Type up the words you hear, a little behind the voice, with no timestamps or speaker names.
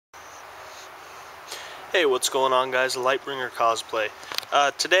Hey, what's going on, guys? Lightbringer cosplay.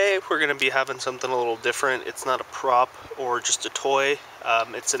 Today we're going to be having something a little different. It's not a prop or just a toy.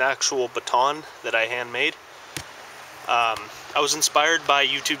 It's an actual baton that I handmade. I was inspired by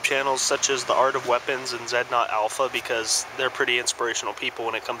YouTube channels such as The Art of Weapons and Zed Not Alpha because they're pretty inspirational people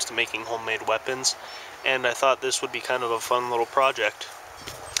when it comes to making homemade weapons, and I thought this would be kind of a fun little project.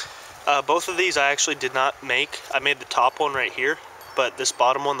 Both of these I actually did not make. I made the top one right here, but this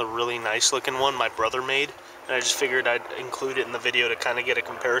bottom one, the really nice looking one, my brother made, and I just figured I'd include it in the video to kind of get a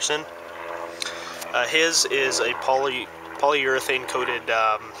comparison. His is a polyurethane coated,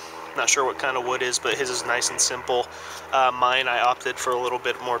 not sure what kind of wood is, but his is nice and simple. Mine, I opted for a little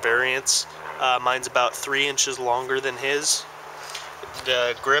bit more variance. Mine's about 3 inches longer than his.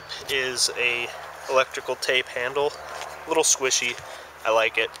 The grip is a electrical tape handle, a little squishy. I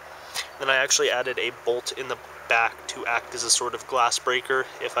like it. Then I actually added a bolt in the back to act as a sort of glass breaker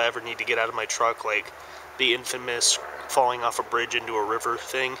if I ever need to get out of my truck, like the infamous falling off a bridge into a river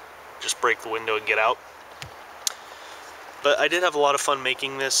thing. Just break the window and get out. But I did have a lot of fun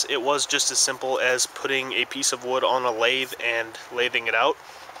making this. It was just as simple as putting a piece of wood on a lathe and lathing it out.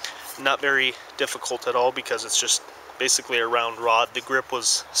 Not very difficult at all because it's just basically a round rod. The grip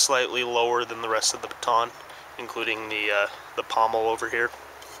was slightly lower than the rest of the baton, including the pommel over here.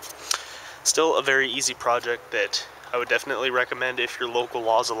 Still a very easy project that I would definitely recommend if your local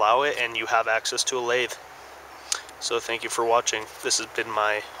laws allow it and you have access to a lathe. So thank you for watching. This has been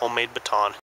my homemade baton.